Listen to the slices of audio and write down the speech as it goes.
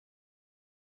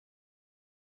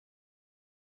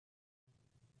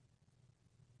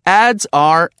Ads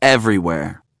are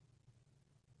everywhere.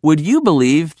 Would you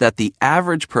believe that the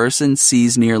average person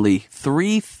sees nearly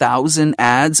 3,000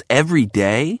 ads every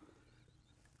day?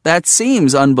 That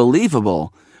seems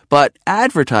unbelievable, but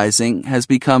advertising has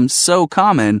become so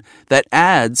common that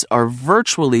ads are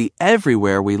virtually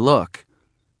everywhere we look.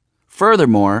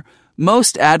 Furthermore,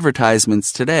 most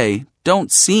advertisements today don't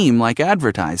seem like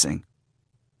advertising.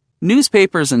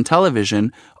 Newspapers and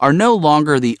television are no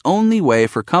longer the only way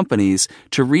for companies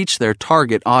to reach their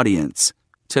target audience.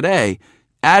 Today,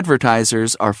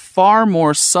 advertisers are far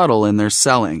more subtle in their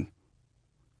selling.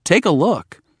 Take a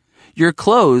look. Your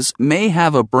clothes may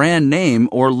have a brand name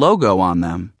or logo on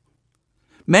them.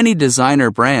 Many designer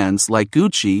brands like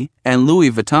Gucci and Louis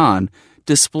Vuitton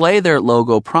display their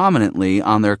logo prominently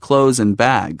on their clothes and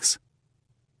bags.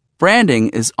 Branding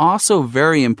is also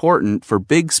very important for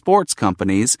big sports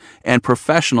companies and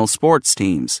professional sports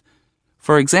teams.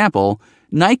 For example,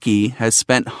 Nike has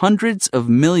spent hundreds of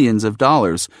millions of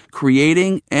dollars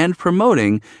creating and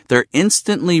promoting their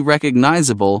instantly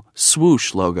recognizable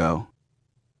swoosh logo.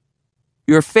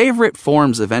 Your favorite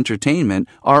forms of entertainment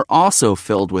are also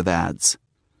filled with ads.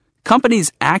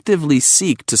 Companies actively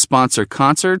seek to sponsor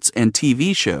concerts and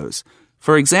TV shows.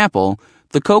 For example,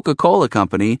 the Coca-Cola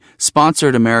Company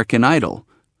sponsored American Idol,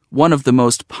 one of the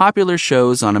most popular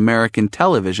shows on American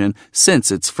television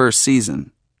since its first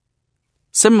season.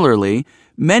 Similarly,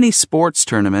 many sports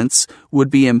tournaments would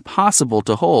be impossible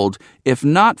to hold if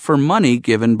not for money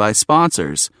given by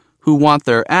sponsors, who want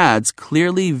their ads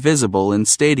clearly visible in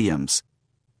stadiums.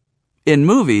 In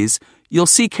movies, you'll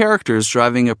see characters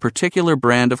driving a particular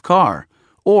brand of car,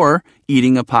 or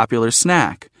eating a popular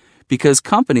snack, because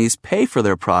companies pay for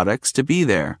their products to be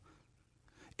there.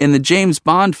 In the James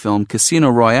Bond film Casino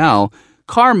Royale,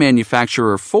 car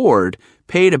manufacturer Ford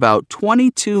paid about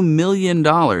 $22 million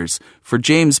for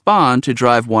James Bond to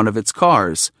drive one of its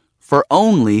cars, for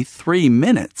only 3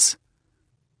 minutes.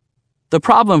 The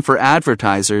problem for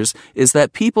advertisers is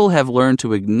that people have learned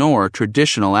to ignore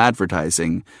traditional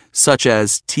advertising, such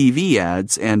as TV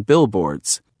ads and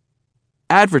billboards.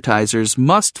 Advertisers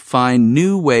must find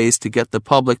new ways to get the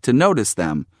public to notice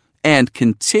them, and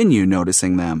continue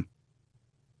noticing them.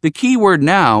 The key word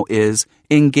now is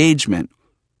engagement.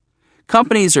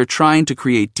 Companies are trying to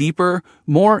create deeper,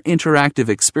 more interactive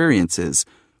experiences,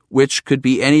 which could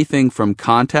be anything from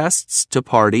contests to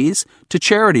parties to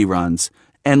charity runs,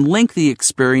 and link the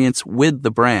experience with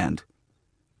the brand.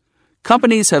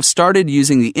 Companies have started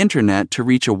using the internet to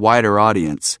reach a wider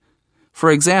audience.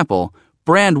 For example,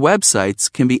 brand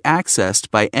websites can be accessed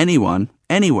by anyone,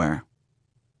 anywhere.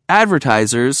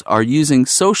 Advertisers are using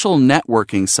social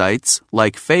networking sites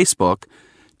like Facebook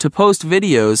to post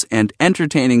videos and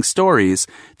entertaining stories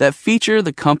that feature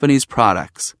the company's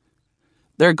products.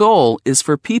 Their goal is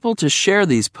for people to share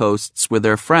these posts with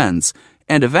their friends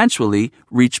and eventually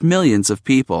reach millions of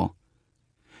people.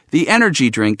 The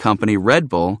energy drink company Red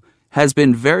Bull has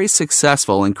been very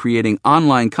successful in creating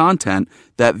online content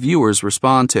that viewers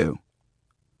respond to.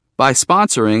 By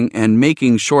sponsoring and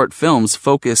making short films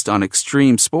focused on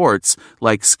extreme sports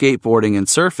like skateboarding and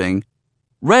surfing,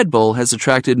 Red Bull has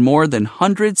attracted more than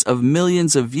hundreds of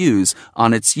millions of views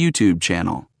on its YouTube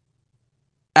channel.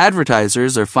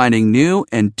 Advertisers are finding new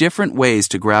and different ways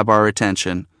to grab our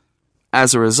attention.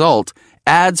 As a result,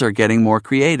 ads are getting more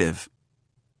creative.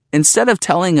 Instead of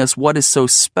telling us what is so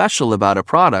special about a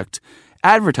product,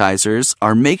 advertisers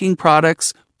are making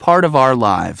products part of our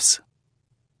lives.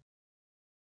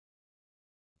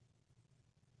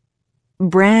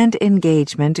 Brand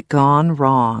engagement gone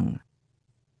wrong.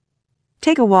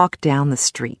 Take a walk down the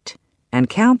street and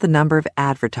count the number of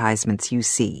advertisements you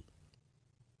see.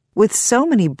 With so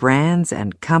many brands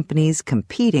and companies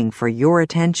competing for your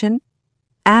attention,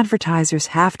 advertisers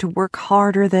have to work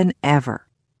harder than ever.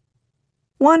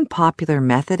 One popular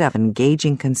method of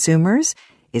engaging consumers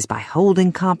is by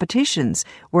holding competitions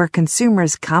where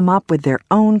consumers come up with their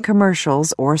own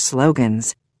commercials or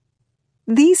slogans.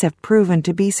 These have proven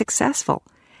to be successful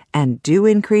and do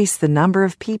increase the number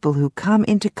of people who come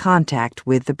into contact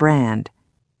with the brand.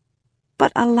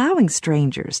 But allowing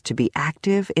strangers to be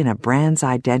active in a brand's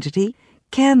identity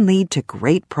can lead to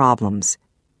great problems.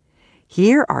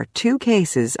 Here are 2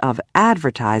 cases of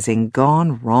advertising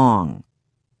gone wrong.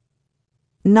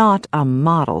 Not a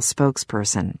model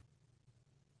spokesperson.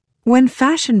 When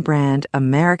fashion brand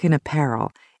American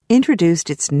Apparel introduced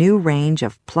its new range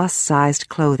of plus-sized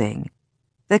clothing,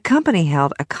 the company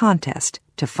held a contest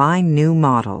to find new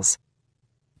models.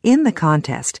 In the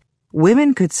contest,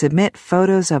 women could submit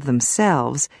photos of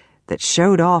themselves that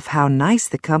showed off how nice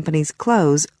the company's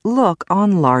clothes look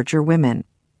on larger women.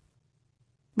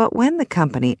 But when the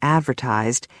company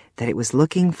advertised that it was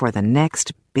looking for the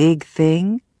next big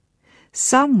thing,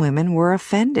 some women were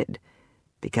offended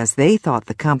because they thought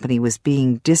the company was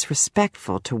being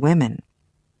disrespectful to women.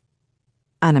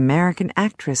 An American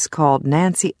actress called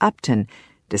Nancy Upton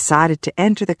decided to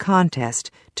enter the contest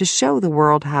to show the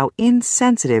world how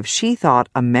insensitive she thought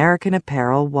American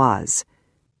apparel was.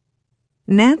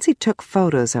 Nancy took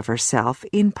photos of herself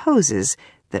in poses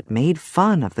that made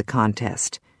fun of the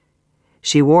contest.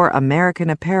 She wore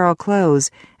American apparel clothes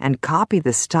and copied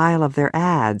the style of their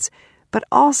ads, but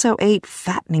also ate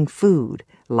fattening food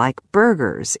like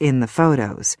burgers in the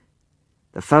photos.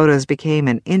 The photos became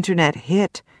an internet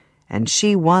hit, and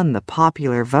she won the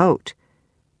popular vote.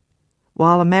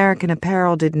 While American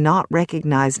Apparel did not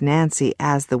recognize Nancy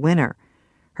as the winner,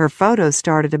 her photos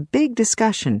started a big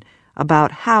discussion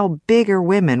about how bigger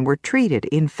women were treated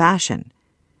in fashion,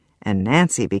 and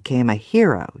Nancy became a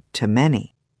hero to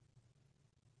many.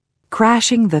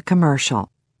 Crashing the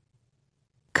commercial.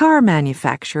 Car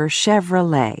manufacturer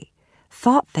Chevrolet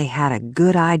thought they had a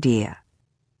good idea.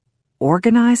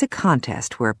 Organize a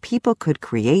contest where people could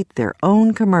create their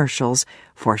own commercials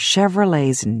for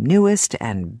Chevrolet's newest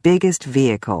and biggest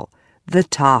vehicle, the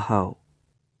Tahoe.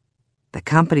 The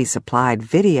company supplied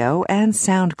video and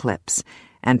sound clips,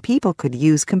 and people could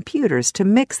use computers to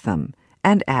mix them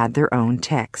and add their own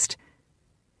text.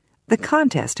 The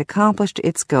contest accomplished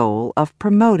its goal of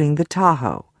promoting the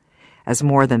Tahoe, as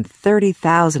more than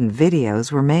 30,000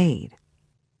 videos were made.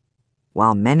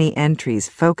 While many entries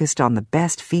focused on the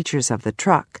best features of the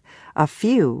truck, a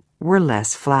few were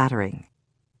less flattering.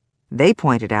 They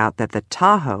pointed out that the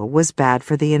Tahoe was bad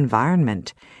for the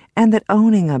environment and that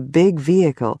owning a big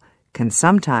vehicle can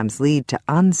sometimes lead to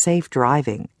unsafe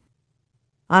driving.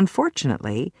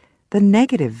 Unfortunately, the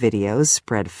negative videos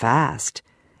spread fast,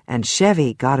 and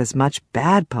Chevy got as much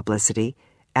bad publicity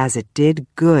as it did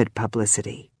good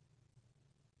publicity.